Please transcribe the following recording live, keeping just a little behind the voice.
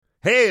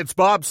Hey, it's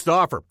Bob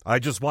Stauffer. I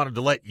just wanted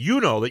to let you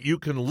know that you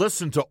can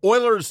listen to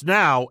Oilers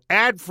Now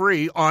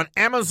ad-free on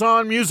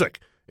Amazon Music,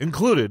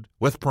 included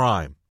with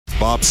Prime.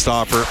 Bob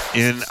Stauffer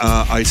in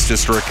Ice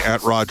District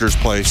at Rogers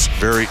Place.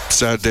 Very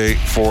sad day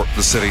for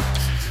the city.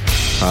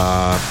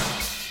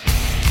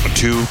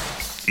 2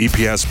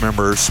 EPS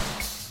members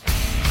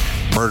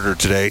murdered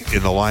today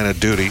in the line of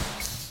duty.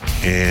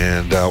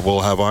 And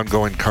we'll have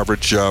ongoing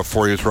coverage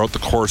for you throughout the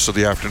course of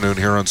the afternoon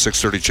here on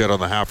 6:30 CHED on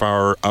the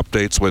half-hour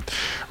updates with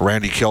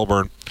Randy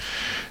Kilburn.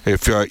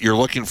 If you're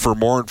looking for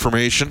more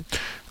information,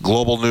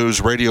 Global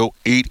News Radio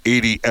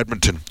 880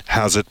 Edmonton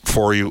has it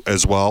for you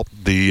as well.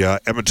 The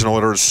Edmonton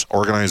Oilers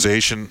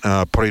organization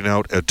putting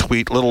out a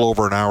tweet a little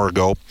over an hour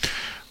ago.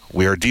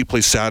 We are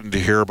deeply saddened to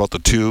hear about the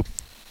 2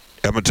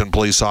 Edmonton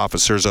police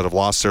officers that have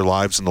lost their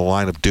lives in the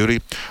line of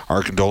duty.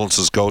 Our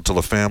condolences go to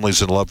the families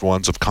and loved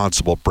ones of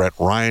Constable Brett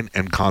Ryan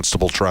and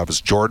Constable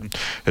Travis Jordan,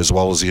 as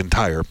well as the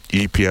entire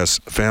EPS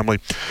family,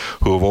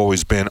 who have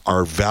always been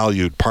our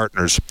valued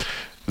partners.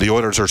 The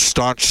Oilers are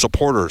staunch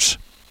supporters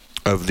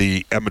of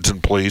the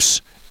Edmonton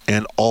Police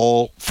and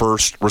all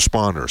first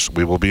responders.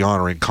 We will be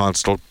honoring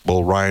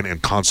Constable Ryan and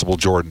Constable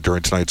Jordan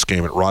during tonight's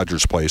game at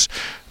Rogers Place.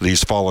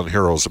 These fallen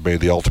heroes have made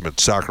the ultimate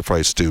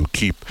sacrifice to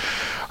keep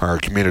our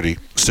community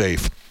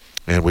safe,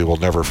 and we will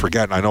never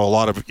forget. And I know a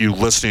lot of you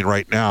listening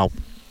right now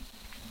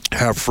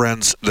have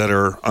friends that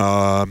are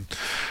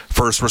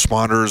first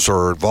responders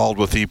or involved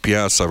with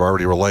EPS. I've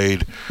already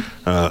relayed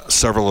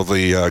several of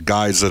the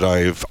guys that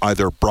I've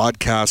either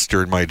broadcast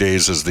during my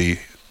days as the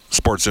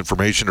Sports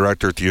Information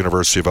Director at the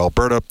University of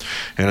Alberta,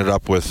 ended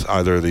up with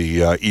either the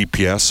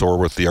EPS or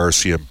with the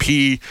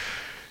RCMP.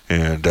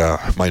 And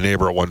my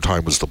neighbor at one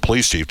time was the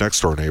police chief,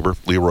 next door neighbor,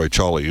 Leroy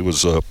Chawley. He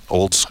was an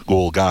old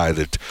school guy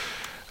that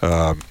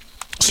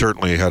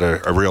certainly had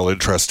a real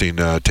interesting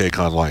take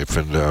on life.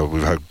 And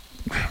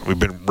we've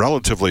been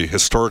relatively,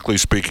 historically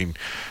speaking,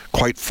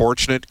 quite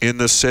fortunate in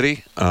this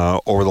city.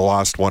 Over the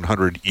last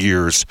 100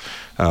 years,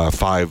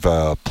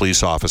 5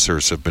 police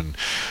officers have been,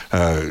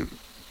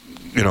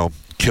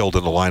 killed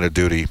in the line of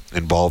duty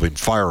involving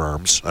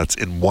firearms. That's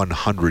in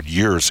 100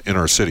 years in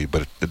our city,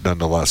 but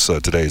nonetheless,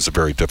 today is a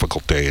very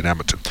difficult day in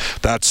Edmonton.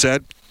 That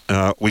said,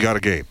 we got a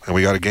game, and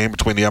we got a game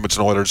between the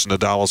Edmonton Oilers and the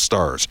Dallas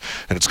Stars,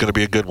 and it's going to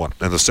be a good one.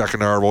 And the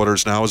second hour of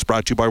Oilers Now is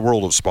brought to you by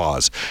World of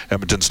Spas,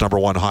 Edmonton's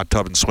 #1 hot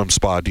tub and swim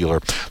spa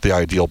dealer, the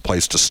ideal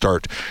place to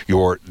start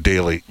your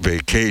daily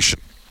vacation.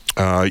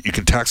 You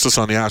can text us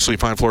on the Ashley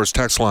Fine Floors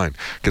text line.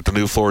 Get the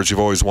new floors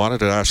you've always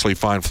wanted at Ashley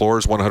Fine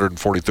Floors,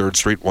 143rd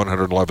Street,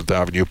 111th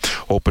Avenue.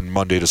 Open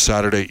Monday to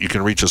Saturday. You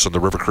can reach us on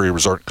the River Cree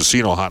Resort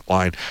Casino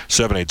hotline,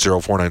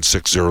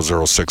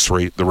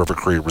 780-496-0063. The River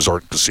Cree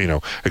Resort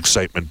Casino.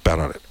 Excitement, bet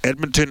on it.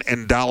 Edmonton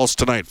and Dallas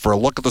tonight. For a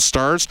look at the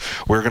Stars,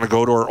 we're going to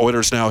go to our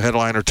Oilers Now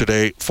headliner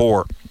today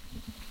for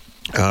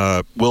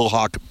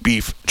Wilhauk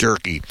beef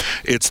jerky.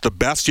 It's the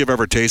best you've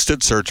ever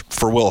tasted. Search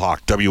for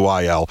Wilhauk,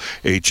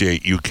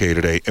 Wilhauk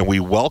today. And we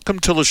welcome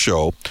to the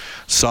show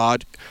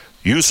Saad,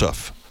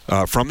 Yousuf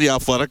from The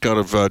Athletic out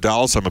of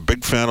Dallas. I'm a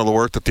big fan of the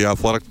work that The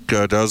Athletic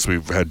does.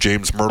 We've had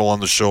James Myrtle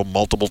on the show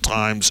multiple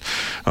times,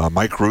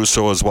 Mike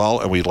Russo as well,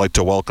 and we'd like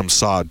to welcome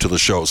Saad to the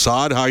show.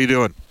 Saad, how you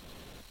doing?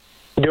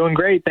 Doing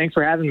great. Thanks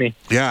for having me.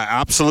 Yeah,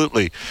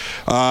 absolutely.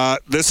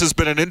 This has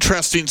been an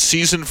interesting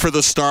season for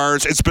the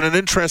Stars. It's been an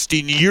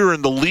interesting year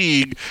in the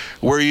league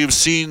where you've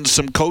seen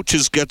some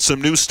coaches get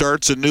some new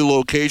starts in new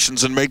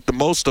locations and make the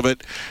most of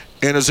it.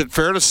 And is it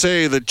fair to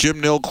say that Jim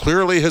Nill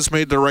clearly has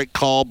made the right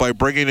call by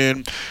bringing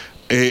in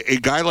a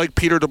guy like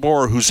Peter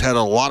DeBoer, who's had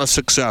a lot of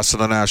success in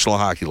the National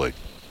Hockey League?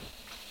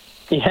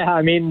 Yeah,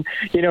 I mean,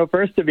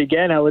 first to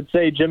begin, I would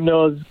say Jim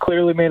Nill has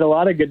clearly made a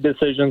lot of good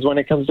decisions when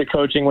it comes to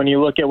coaching. When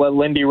you look at what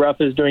Lindy Ruff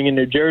is doing in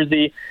New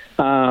Jersey,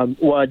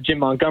 what Jim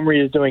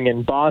Montgomery is doing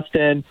in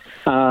Boston,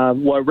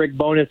 what Rick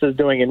Bowness is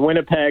doing in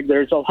Winnipeg,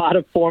 there's a lot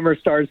of former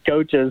Stars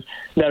coaches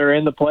that are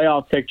in the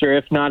playoff picture,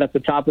 if not at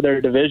the top of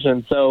their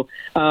division. So,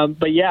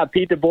 but yeah,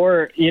 Pete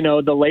DeBoer,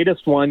 the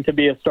latest one to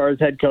be a Stars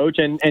head coach.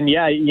 And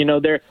yeah,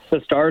 they're the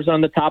Stars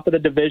on the top of the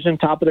division,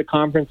 top of the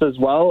conference as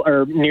well,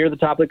 or near the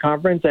top of the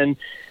conference. And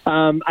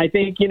I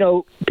think,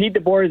 Pete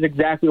DeBoer is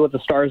exactly what the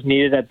Stars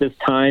needed at this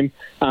time.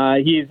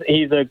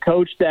 He's a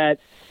coach that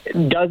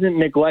doesn't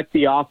neglect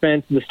the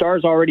offense. The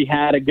Stars already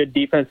had a good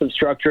defensive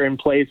structure in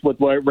place with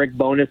what Rick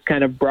Bowness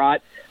kind of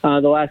brought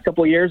the last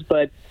couple of years,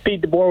 but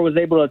Pete DeBoer was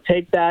able to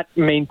take that,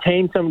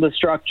 maintain some of the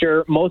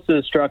structure, most of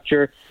the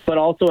structure, but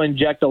also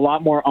inject a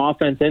lot more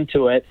offense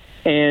into it.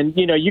 And,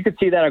 you could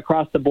see that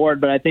across the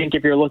board, but I think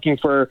if you're looking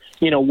for,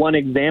 one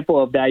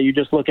example of that, you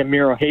just look at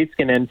Miro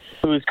Heiskanen,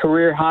 whose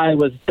career high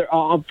was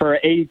for an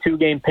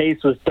 82-game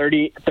pace was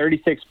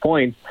 36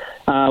 points,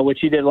 which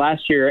he did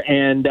last year.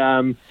 And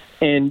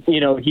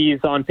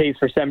he's on pace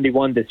for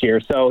 71 this year,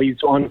 so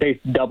he's on pace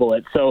to double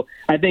it. So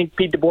I think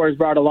Pete DeBoer has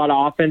brought a lot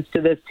of offense to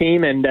this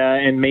team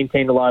and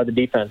maintained a lot of the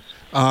defense.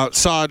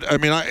 Saad, I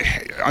mean,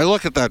 I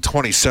look at that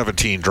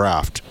 2017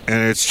 draft,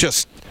 and it's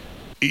just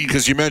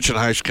because you mentioned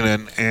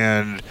Heiskanen,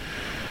 and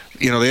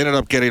they ended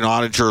up getting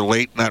Ottinger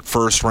late in that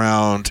first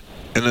round.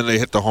 and then they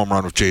hit the home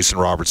run with Jason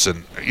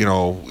Robertson,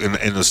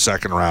 in the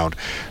second round.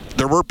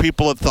 There were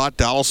people that thought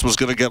Dallas was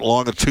going to get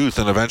long a tooth,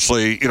 and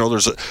eventually,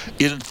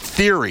 in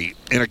theory,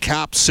 in a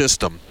cap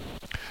system,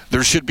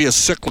 there should be a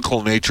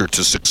cyclical nature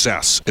to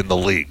success in the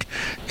league.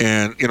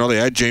 And, they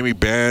had Jamie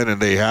Benn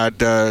and they had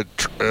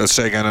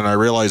Sagan, and I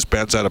realize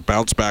Ben's had a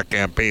bounce-back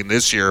campaign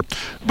this year,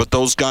 but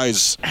those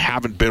guys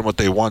haven't been what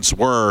they once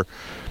were.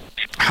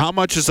 How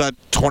much is that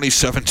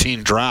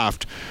 2017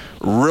 draft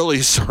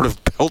really sort of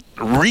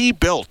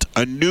rebuilt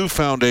a new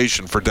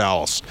foundation for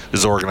Dallas,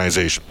 his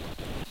organization?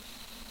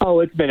 Oh,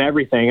 it's been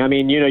everything. I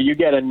mean, you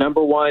get a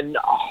number one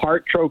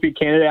Hart Trophy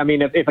candidate. I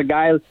mean, if a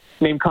guy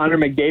named Connor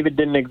McDavid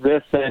didn't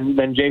exist,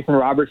 then Jason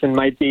Robertson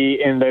might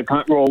be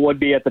would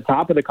be at the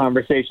top of the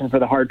conversation for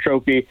the Hart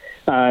Trophy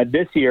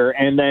this year.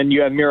 And then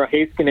you have Miro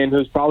Heiskanen,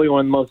 who's probably one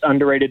of the most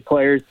underrated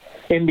players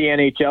in the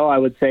NHL, I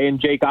would say, and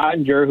Jake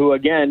Ottinger, who,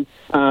 again,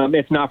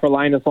 if not for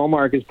Linus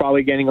Ullmark, is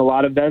probably getting a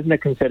lot of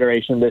Vezina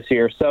consideration this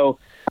year. So,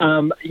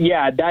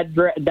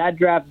 that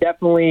draft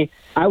definitely,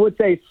 I would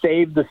say,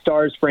 saved the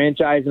Stars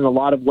franchise in a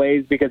lot of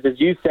ways because, as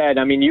you said,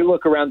 I mean, you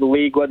look around the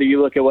league, whether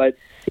you look at what,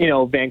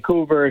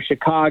 Vancouver,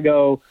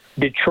 Chicago,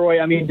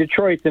 Detroit. I mean,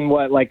 Detroit's in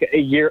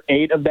year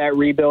 8 of that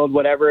rebuild,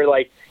 whatever.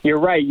 Like, you're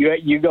right.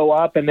 You go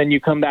up and then you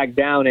come back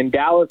down. And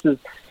Dallas has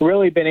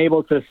really been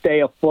able to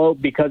stay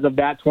afloat because of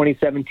that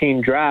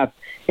 2017 draft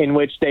in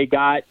which they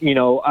got,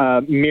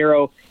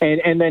 Miro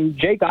and then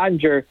Jake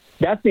Ottinger.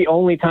 That's the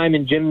only time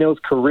in Jim Nill's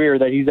career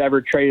that he's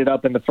ever traded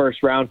up in the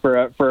first round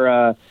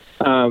for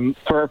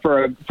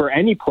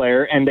any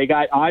player, and they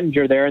got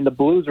Ottinger there, and the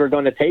Blues were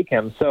going to take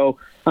him. So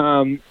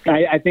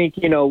I think,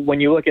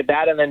 when you look at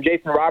that, and then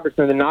Jason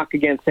Robertson, the knock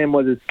against him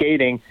was his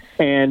skating,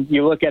 and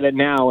you look at it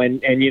now,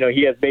 and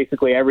he has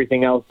basically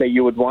everything else that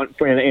you would want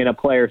in a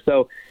player.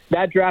 So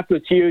that draft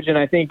was huge, and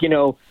I think,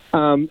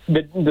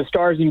 the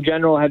Stars in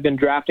general have been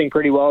drafting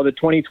pretty well. The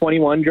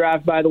 2021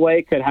 draft, by the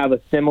way, could have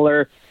a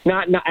similar,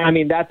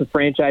 that's a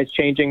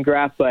franchise-changing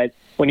draft, but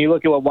when you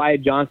look at what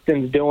Wyatt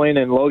Johnston's doing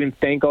and Logan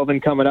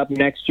Stankoven coming up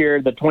next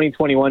year, the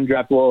 2021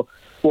 draft will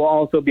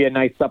also be a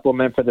nice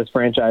supplement for this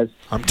franchise.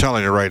 I'm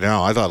telling you right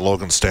now, I thought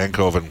Logan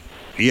Stankoven,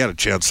 he had a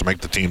chance to make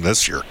the team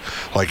this year.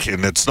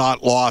 And it's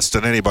not lost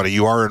on anybody.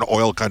 You are in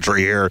oil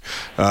country here.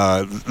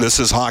 This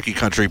is hockey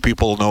country.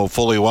 People know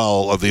fully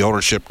well of the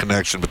ownership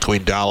connection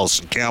between Dallas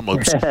and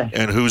Kamloops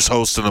and who's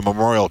hosting the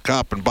Memorial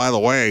Cup. And by the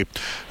way,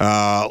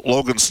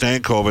 Logan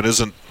Stankoven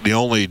isn't the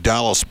only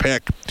Dallas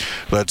pick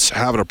that's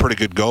having a pretty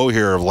good go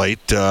here of late.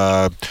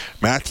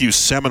 Matthew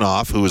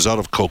Seminoff, who is out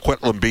of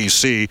Coquitlam,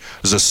 BC,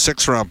 is a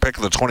 6th-round pick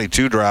of the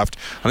 22 draft.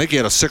 I think he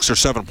had a 6 or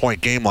 7 point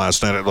game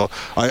last night.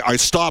 I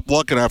stopped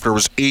looking after it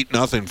was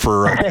 8-0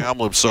 for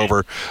Kamloops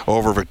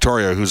over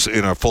Victoria, who's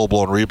in a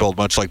full-blown rebuild,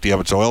 much like the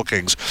Edmonton Oil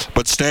Kings.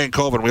 But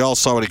Stankoven, we all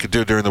saw what he could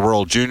do during the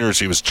World Juniors.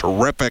 He was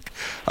terrific.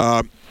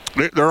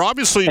 They're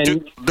obviously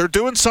they're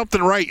doing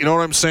something right. You know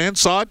what I'm saying,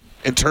 Saad?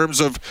 In terms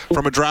of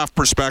from a draft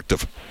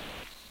perspective.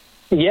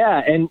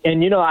 Yeah, and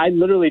I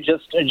literally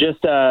just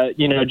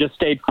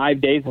stayed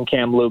 5 days in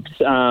Kamloops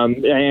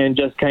and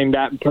just came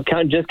back from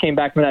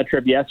that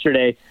trip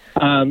yesterday.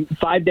 5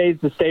 days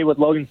to stay with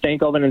Logan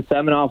Stankoven and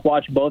Seminoff,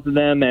 watch both of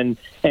them and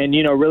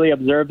really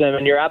observe them.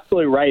 And you're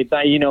absolutely right.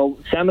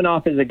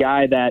 Seminoff is a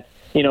guy that,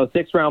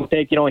 6th-round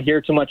pick, you don't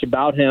hear too much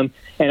about him.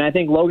 And I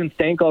think Logan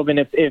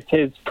Stankoven, if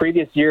his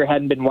previous year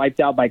hadn't been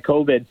wiped out by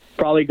COVID,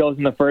 probably goes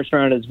in the first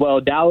round as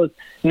well. Dallas,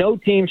 no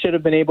team should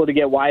have been able to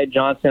get Wyatt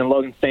Johnston and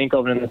Logan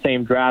Stankoven in the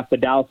same draft, but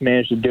Dallas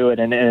managed to do it,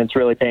 and it's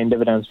really paying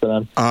dividends for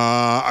them.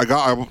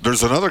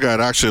 There's another guy I'd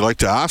actually like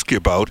to ask you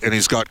about, and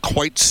he's got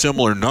quite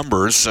similar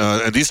numbers.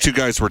 And these two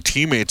guys were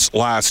teammates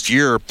last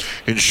year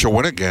in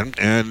Shawinigan,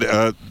 and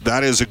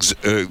that is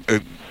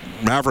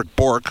Maverick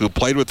Bourque, who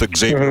played with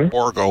Xavier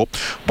Bourgault.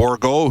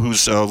 Bourgault,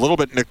 who's a little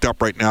bit nicked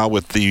up right now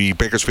with the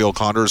Bakersfield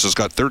Condors, has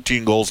got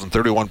 13 goals and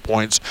 31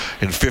 points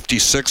in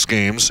 56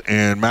 games.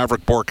 And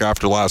Maverick Bourque,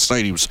 after last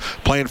night, he was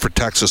playing for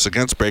Texas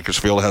against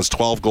Bakersfield, has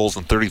 12 goals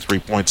and 33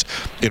 points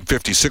in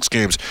 56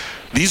 games.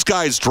 These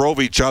guys drove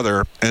each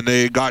other, and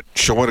they got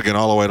Shawinigan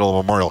all the way to the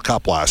Memorial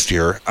Cup last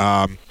year.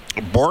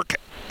 Bourque,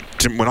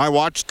 when I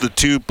watched the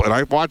two, but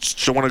I watched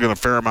Shawinigan a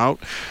fair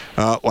amount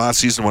last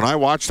season. When I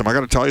watched him, I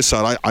got to tell you,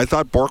 Saad, I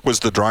thought Bourque was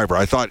the driver.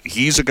 I thought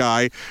he's a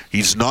guy,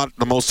 he's not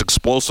the most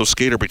explosive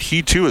skater, but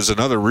he too is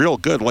another real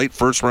good late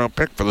first-round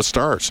pick for the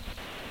Stars.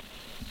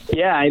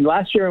 Yeah,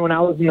 last year when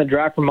I was in the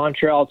draft from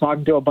Montreal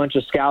talking to a bunch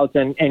of scouts,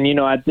 and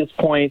at this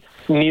point,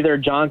 neither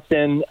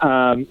Johnston,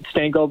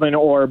 Stankoven,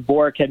 or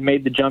Bourque had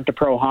made the jump to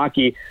pro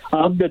hockey.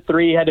 Of the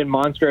three-headed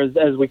monster,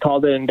 as we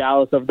called it in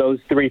Dallas, of those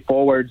three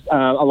forwards,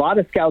 a lot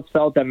of scouts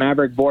felt that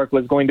Maverick Bourque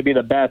was going to be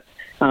the best.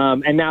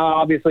 And now,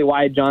 obviously,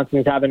 Wyatt Johnston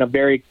is having a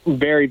very,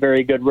 very,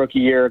 very good rookie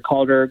year.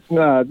 Calder,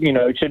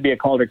 it should be a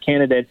Calder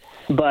candidate.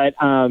 But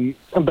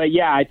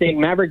yeah, I think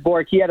Maverick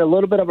Bourque, he had a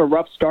little bit of a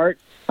rough start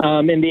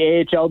in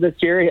the AHL this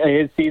year.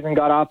 His season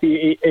got off.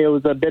 It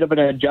was a bit of an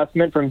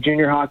adjustment from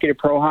junior hockey to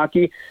pro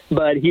hockey,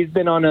 but he's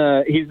been on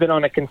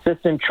a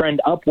consistent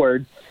trend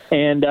upwards.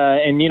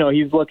 and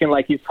he's looking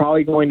like he's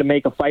probably going to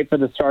make a fight for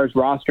the Stars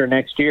roster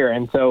next year.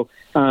 And so,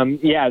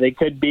 they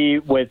could be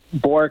with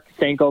Bork,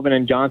 Stankoven,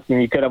 and Johnson.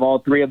 You could have all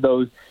three of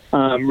those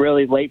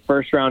really late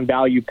first-round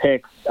value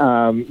picks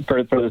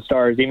for the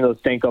Stars, even though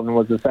Stankoven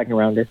was the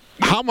second-rounder.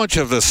 How much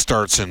of this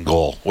starts in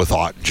goal with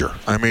Ottinger?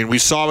 I mean, we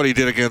saw what he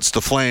did against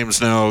the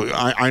Flames. Now,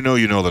 I know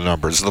you know the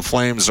numbers. The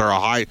Flames are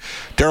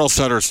Darryl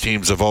Sutter's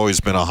teams have always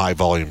been a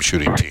high-volume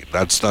shooting team.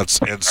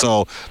 And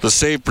so the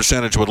save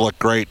percentage would look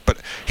great.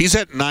 But he's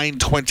at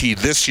 .920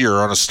 this year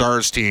on a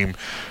Stars team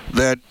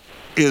that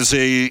is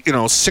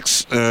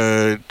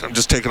I'm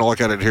just taking a look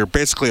at it here,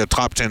 basically a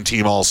top 10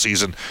 team all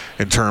season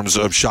in terms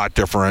of shot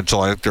differential.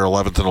 I think they're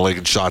 11th in the league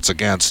in shots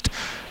against.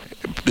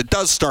 It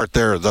does start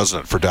there, doesn't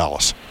it, for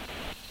Dallas?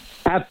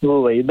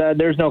 Absolutely.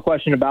 There's no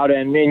question about it.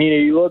 And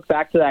you look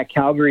back to that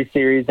Calgary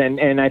series,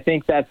 and I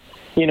think that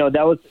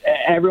was,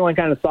 everyone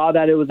kind of saw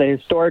that it was a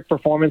historic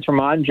performance from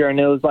Ottinger, and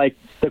it was like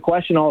the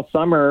question all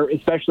summer,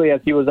 especially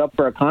as he was up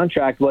for a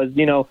contract, was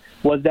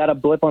that a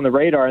blip on the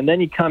radar? And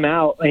then he came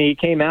out,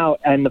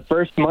 and the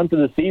first month of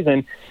the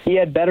season, he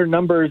had better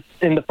numbers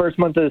in the first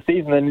month of the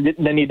season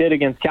than he did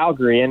against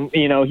Calgary. And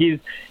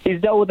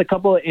he's dealt with a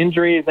couple of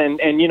injuries,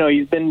 and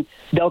he's been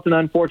dealt an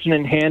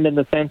unfortunate hand in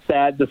the sense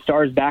that the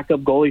Stars'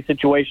 backup goalie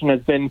situation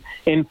has been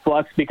in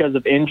flux because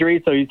of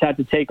injury, so he's had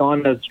to take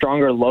on a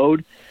stronger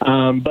load.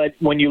 But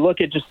when you look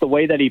at just the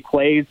way that he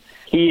plays,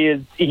 he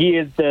is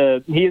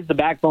the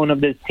backbone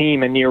of this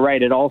team, and you're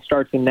right, it all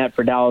starts in net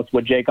for Dallas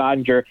with Jake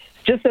Ottinger,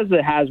 just as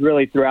it has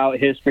really throughout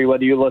history,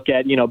 whether you look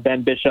at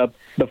Ben Bishop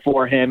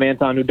before him,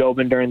 Anton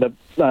Khudobin during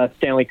the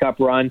Stanley Cup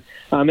run.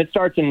 It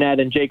starts in net,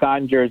 and Jake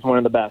Ottinger is one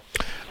of the best.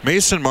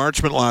 Mason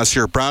Marchment last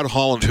year, Brad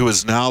Holland, who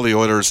is now the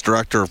Oilers'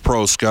 director of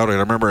pro scouting, I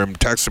remember him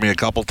texting me a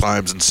couple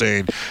times and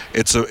saying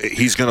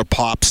he's going to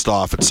pop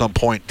stuff at some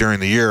point during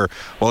the year.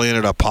 Well, he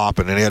ended up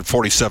popping, and he had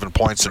 47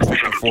 points in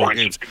 54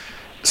 games.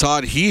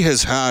 Saad, he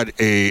has had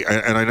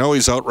and I know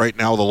he's out right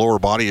now with a lower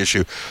body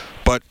issue,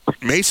 but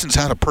Mason's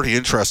had a pretty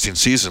interesting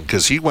season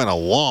because he went a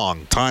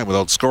long time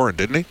without scoring,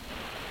 didn't he?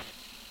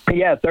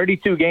 Yeah,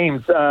 32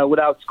 games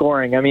without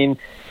scoring. I mean,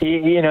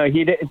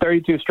 he did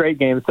 32 straight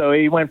games. So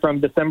he went from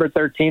December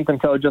 13th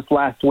until just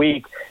last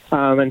week,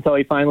 until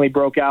he finally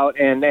broke out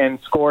and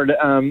scored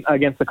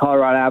against the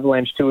Colorado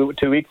Avalanche two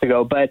weeks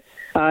ago. But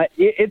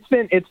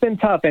it's been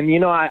tough,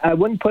 and I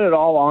wouldn't put it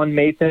all on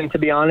Mason, to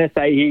be honest.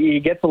 He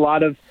gets a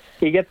lot of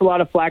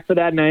flack for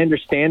that, and I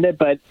understand it.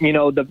 But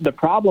the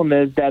problem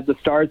is that the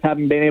Stars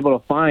haven't been able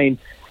to find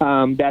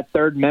that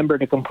third member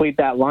to complete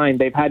that line.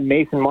 They've had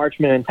Mason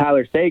Marchment and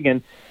Tyler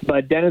Seguin,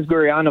 but Dennis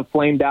Gurianov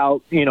flamed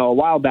out, a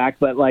while back.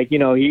 But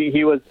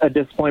he was a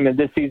disappointment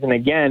this season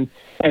again.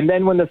 And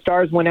then when the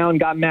Stars went out and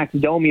got Max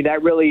Domi,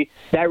 that really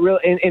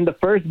in the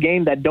first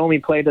game that Domi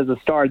played as a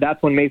Star,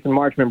 that's when Mason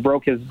Marchment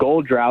broke his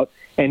goal drought,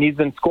 and he's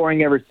been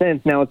scoring ever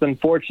since. Now it's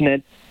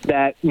unfortunate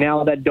that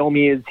now that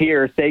Domi is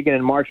here, Seguin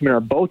and Marchment are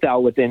both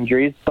out with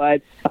injuries.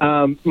 But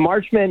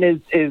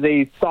Marchment is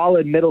a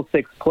solid middle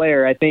six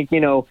player. I think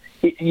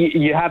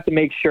you have to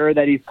make sure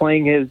that he's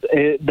playing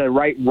the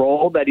right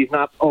role, that he's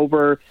not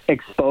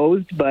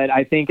overexposed. But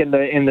I think in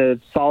the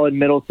solid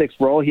middle six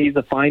role, he's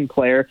a fine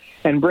player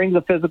and brings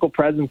a physical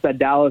presence that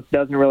Dallas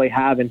doesn't really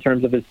have in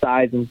terms of his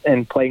size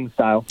and playing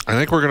style. I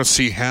think we're going to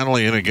see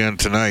Hanley in again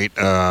tonight.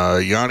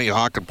 Yanni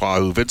Hakanpää,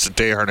 who Vincent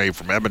Desharnais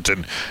from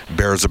Edmonton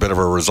bears a bit of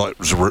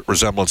a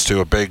resemblance to,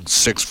 a big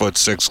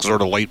 6'6",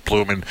 sort of late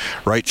blooming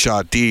right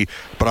shot D.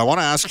 But I want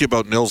to ask you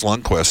about Nils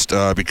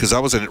Lundkvist because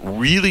that was a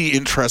really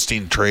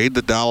interesting trade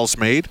that Dallas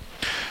made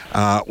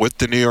with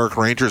the New York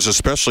Rangers,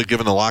 especially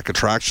given the lack of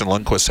traction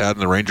Lundkvist had in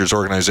the Rangers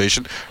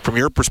organization. From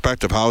your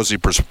perspective, how has he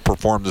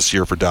performed this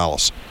year for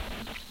Dallas?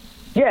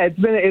 Yeah,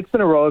 it's been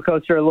a roller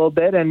coaster a little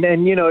bit, and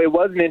it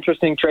was an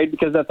interesting trade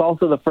because that's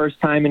also the first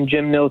time in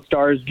Jim Nils'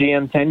 Stars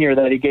GM tenure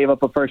that he gave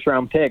up a first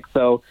round pick.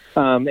 So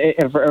in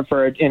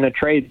a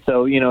trade,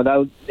 so that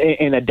was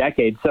in a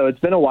decade. So it's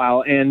been a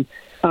while, and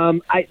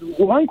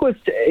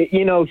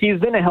Lundkvist, he's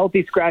been a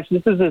healthy scratch.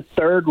 This is his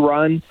third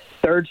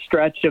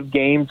stretch of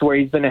games where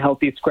he's been a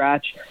healthy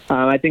scratch.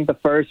 I think the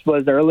first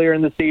was earlier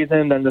in the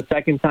season, then the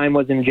second time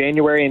was in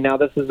January, and now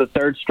this is the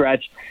third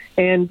stretch.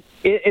 And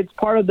it's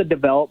part of the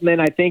development.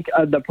 I think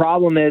the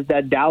problem is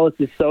that Dallas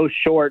is so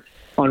short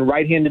on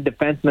right-handed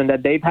defensemen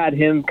that they've had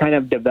him kind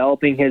of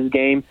developing his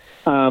game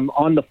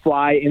on the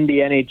fly in the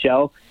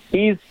NHL.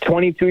 He's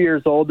 22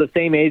 years old, the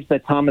same age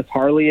that Thomas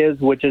Harley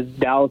is, which is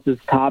Dallas's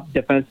top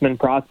defenseman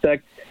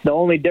prospect. The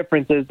only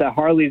difference is that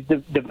Harley's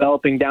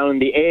developing down in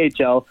the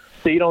AHL,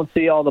 so you don't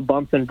see all the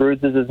bumps and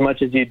bruises as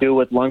much as you do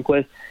with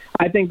Lundkvist.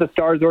 I think the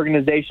Stars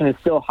organization is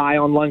still high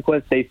on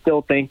Lundkvist. They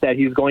still think that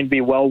he's going to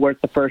be well worth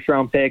the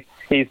first-round pick.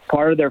 He's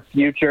part of their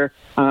future,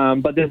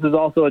 but this is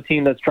also a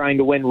team that's trying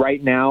to win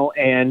right now.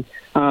 And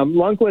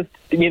Lundkvist,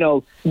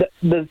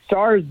 the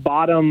Stars'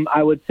 bottom,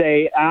 I would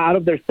say, out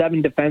of their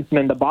 7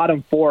 defensemen, the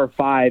bottom 4 or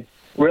 5,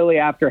 really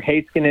after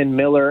Heiskanen,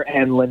 Miller,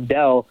 and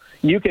Lindell,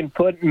 you can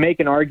make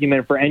an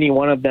argument for any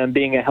one of them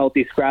being a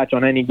healthy scratch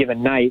on any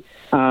given night.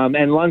 And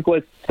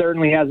Lundqvist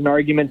certainly has an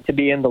argument to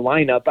be in the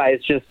lineup.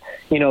 It's just,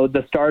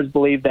 the Stars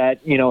believe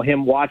that,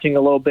 him watching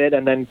a little bit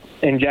and then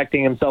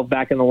injecting himself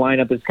back in the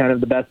lineup is kind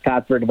of the best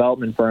path for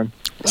development for him.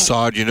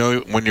 Saad,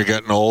 when you're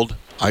getting old,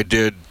 I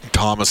did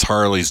Thomas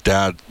Harley's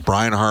dad,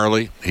 Brian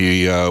Harley.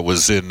 He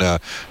was in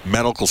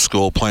medical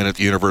school playing at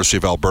the University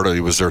of Alberta. He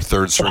was their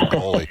third-string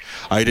goalie.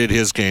 I did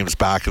his games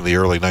back in the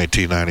early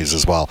 1990s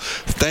as well.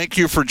 Thank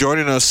you for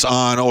joining us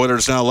on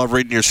Oilers Now. Love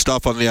reading your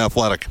stuff on The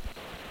Athletic.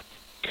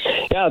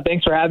 Yeah,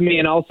 thanks for having me.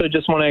 And also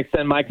just want to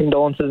extend my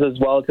condolences as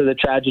well to the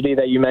tragedy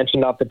that you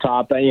mentioned off the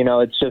top.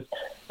 It's just,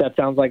 that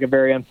sounds like a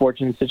very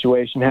unfortunate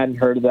situation. Hadn't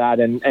heard of that.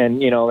 And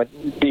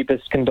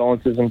deepest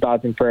condolences and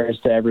thoughts and prayers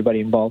to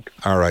everybody involved.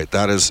 All right.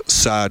 That is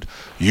Saad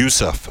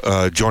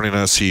Yousuf joining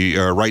us. He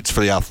writes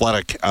for The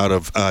Athletic out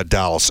of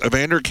Dallas.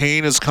 Evander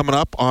Kane is coming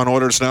up on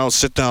Oilers Now.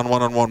 Sit down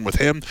one-on-one with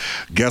him.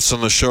 Guests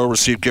on the show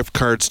receive gift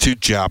cards to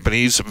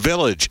Japanese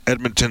Village,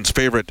 Edmonton's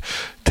favorite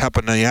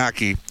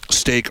teppanyaki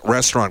steak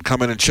restaurant.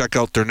 Come in and check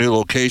out their new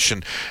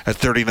location at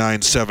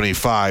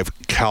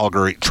 3975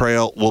 Calgary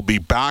Trail. We'll be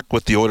back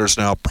with the Oilers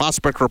Now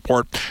Prospect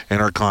Report and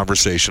our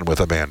conversation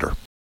with Evander.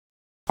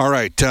 All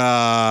right,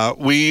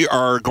 we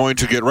are going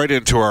to get right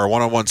into our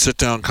one-on-one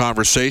sit-down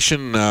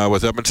conversation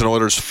with Edmonton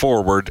Oilers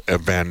forward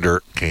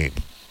Evander Kane.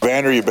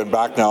 Evander, you've been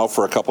back now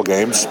for a couple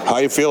games. How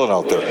are you feeling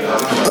out there?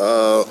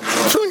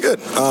 Feeling good.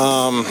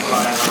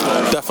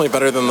 Definitely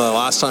better than the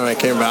last time I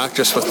came back,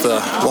 just with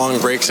the long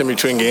breaks in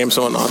between games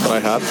and whatnot that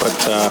I had.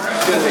 But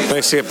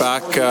nice to get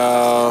back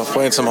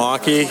playing some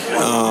hockey.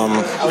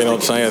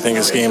 Tonight I think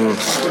is game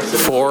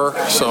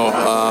 4. So,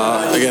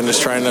 again,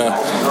 just trying to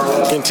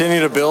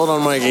continue to build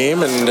on my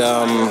game and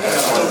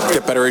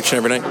get better each and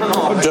every night.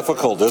 How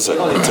difficult is it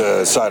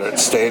to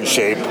stay in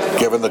shape,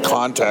 given the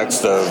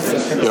context of,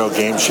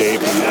 game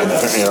shape and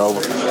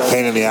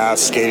pain in the ass,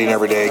 skating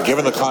every day,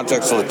 given the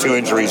context of the 2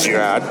 injuries you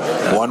had,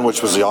 one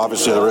which was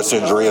obviously the wrist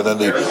injury, and then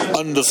the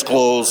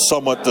undisclosed,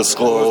 somewhat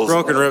disclosed...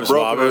 Broken ribs,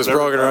 Bob. It was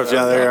broken ribs,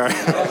 yeah, there you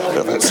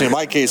are. See, in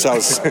my case, I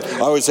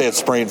always say it's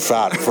sprained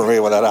fat for me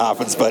when that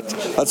happens, but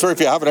that's where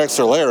if you have an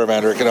extra layer,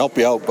 Evander, it can help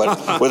you out.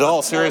 But with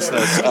all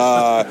seriousness,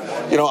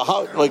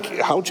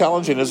 how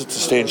challenging is it to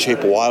stay in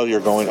shape while you're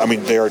going? I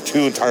mean, they are 2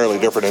 entirely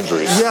different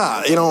injuries.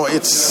 Yeah,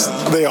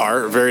 they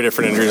are very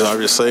different injuries,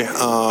 obviously.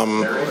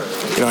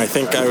 I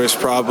think I was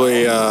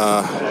probably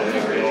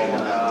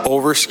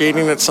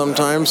overskating it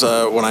sometimes.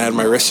 When I had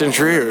my wrist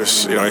injury, it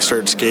was, I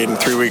started skating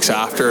 3 weeks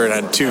after and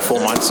had 2 full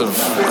months of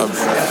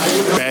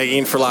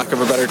bagging, for lack of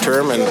a better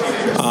term. And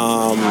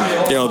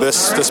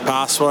this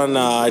past one,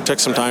 I took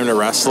some time to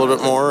rest a little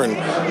bit more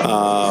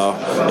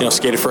and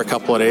skated for a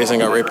couple of days and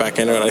got right back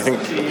into it. I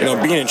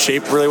think being in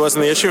shape really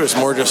wasn't the issue. It was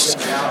more just,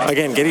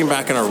 again, getting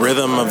back in a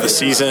rhythm of the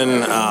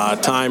season,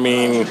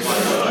 timing,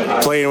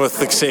 playing with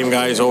the same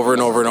guys over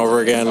and over and over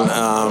again.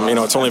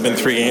 It's only been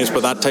 3 games,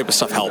 but that type of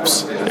stuff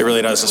helps. It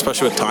really does,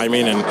 especially with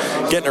timing and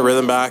getting a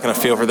rhythm back and a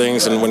feel for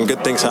things. And when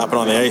good things happen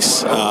on the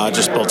ice, it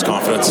just builds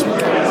confidence.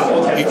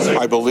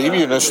 I believe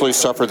you initially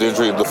suffered the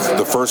injury in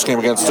the first game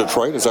against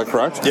Detroit. Is that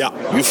correct? Yeah.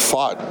 You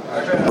fought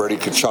Brady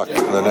Tkachuk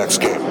in the next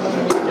game.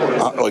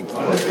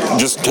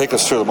 Just take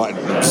us through the mind.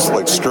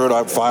 Screw it,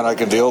 I'm fine. I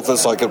can deal with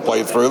this. I can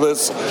play through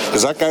this.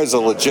 Because that guy's a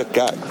legit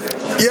guy.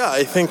 Yeah,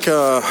 I think...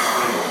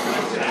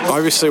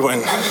 obviously,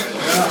 when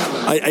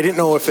I didn't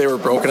know if they were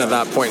broken at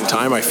that point in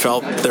time, I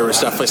felt there was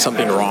definitely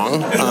something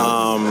wrong,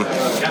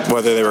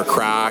 whether they were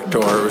cracked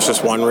or it was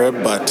just one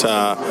rib. But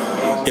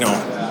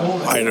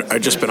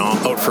I'd just been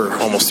out for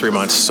almost 3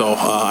 months, so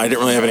I didn't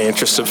really have any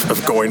interest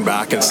of going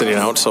back and sitting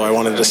out. So I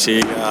wanted to see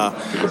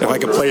if I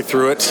could play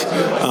through it.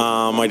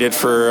 I did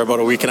for about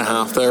a week and a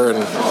half there,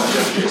 and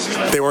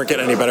they weren't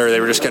getting any better. They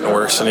were just getting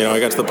worse. And I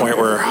got to the point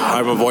where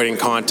I'm avoiding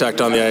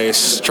contact on the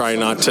ice, trying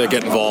not to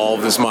get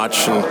involved as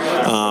much, and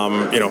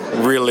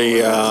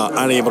really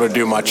unable to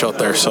do much out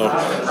there. So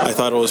I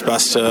thought it was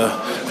best to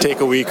take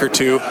a week or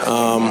 2,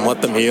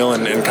 let them heal,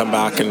 and come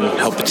back and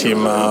help the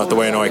team the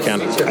way I know I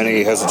can.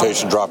 Any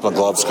hesitation dropping the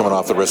gloves coming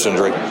off the wrist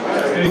injury?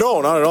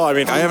 No, not at all. I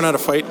mean, I haven't had a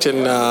fight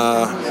in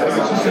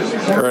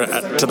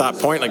to that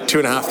point,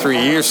 2.5,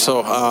 3 years.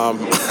 So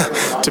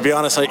to be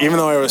honest, even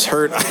though I was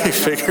hurt, I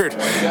figured,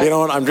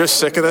 what, I'm just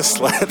sick of this.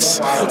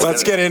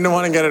 Let's get into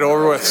one and get it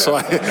over with, so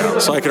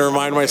I can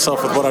remind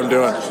myself with what I'm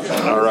doing.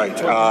 All right.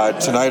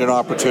 Tonight, an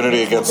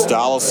opportunity against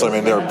Dallas. I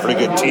mean, they're a pretty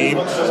good team.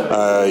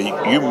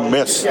 You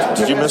missed.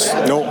 Did you miss?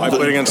 No, I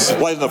played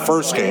in the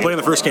first game. Played in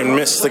the first game.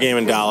 Missed the game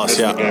in Dallas.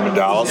 The game in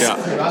Dallas. Yeah.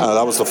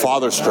 That was the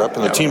father strip,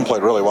 and the team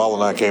played really well in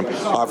that game.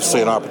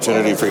 Obviously, an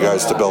opportunity for you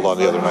guys to build on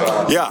the other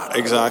night. Yeah,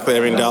 exactly. I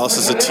mean, Dallas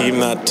is a team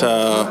that,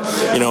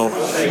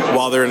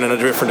 while they're in a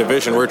different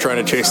division, we're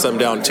trying to chase them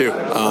down too.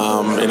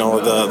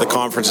 The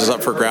conference is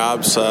up for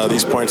grabs.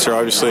 These points are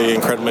obviously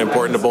incredibly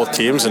important to both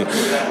teams, and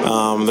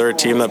they're a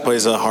team that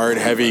plays a hard,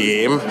 heavy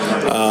game.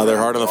 They're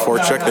hard on the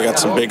forecheck. They got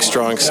some big,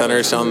 strong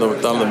centers down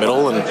the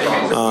middle, and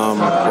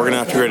we're going to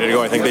have to be ready to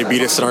go. I think they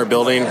beat us in our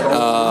building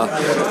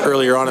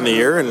earlier on in the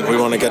year, and we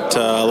want to get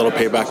a little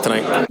payback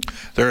tonight.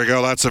 There you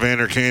go. That's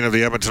Evander Kane of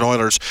the Edmonton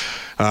Oilers.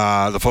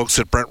 The folks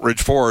at Brent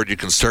Ridge Ford, you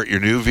can start your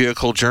new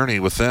vehicle journey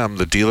with them.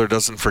 The dealer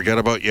doesn't forget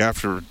about you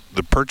after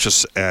the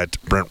purchase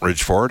at Brent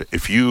Ridge Ford.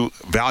 If you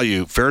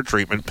value fair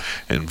treatment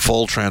and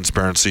full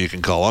transparency, you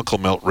can call Uncle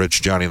Milt,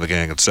 Rich, Johnny, and the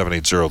gang at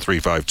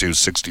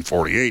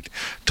 780-352-6048.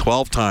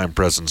 12-time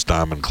President's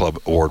Diamond Club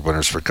Award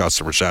winners for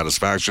customer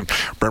satisfaction.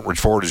 Brent Ridge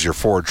Ford is your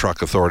Ford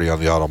truck authority on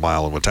the Auto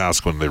Mile in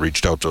Wetaskiwin. They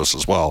reached out to us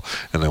as well,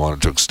 and they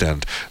wanted to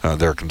extend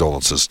their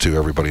condolences to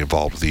everybody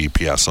involved with the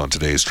EPS on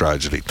today's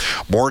tragedy.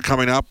 More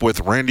coming up with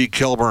Randy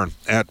Kilburn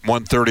at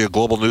 1:30, a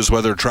global news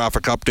weather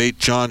traffic update.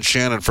 John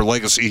Shannon for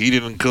Legacy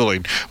Heating and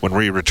Cooling when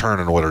we return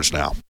in Oilers Now.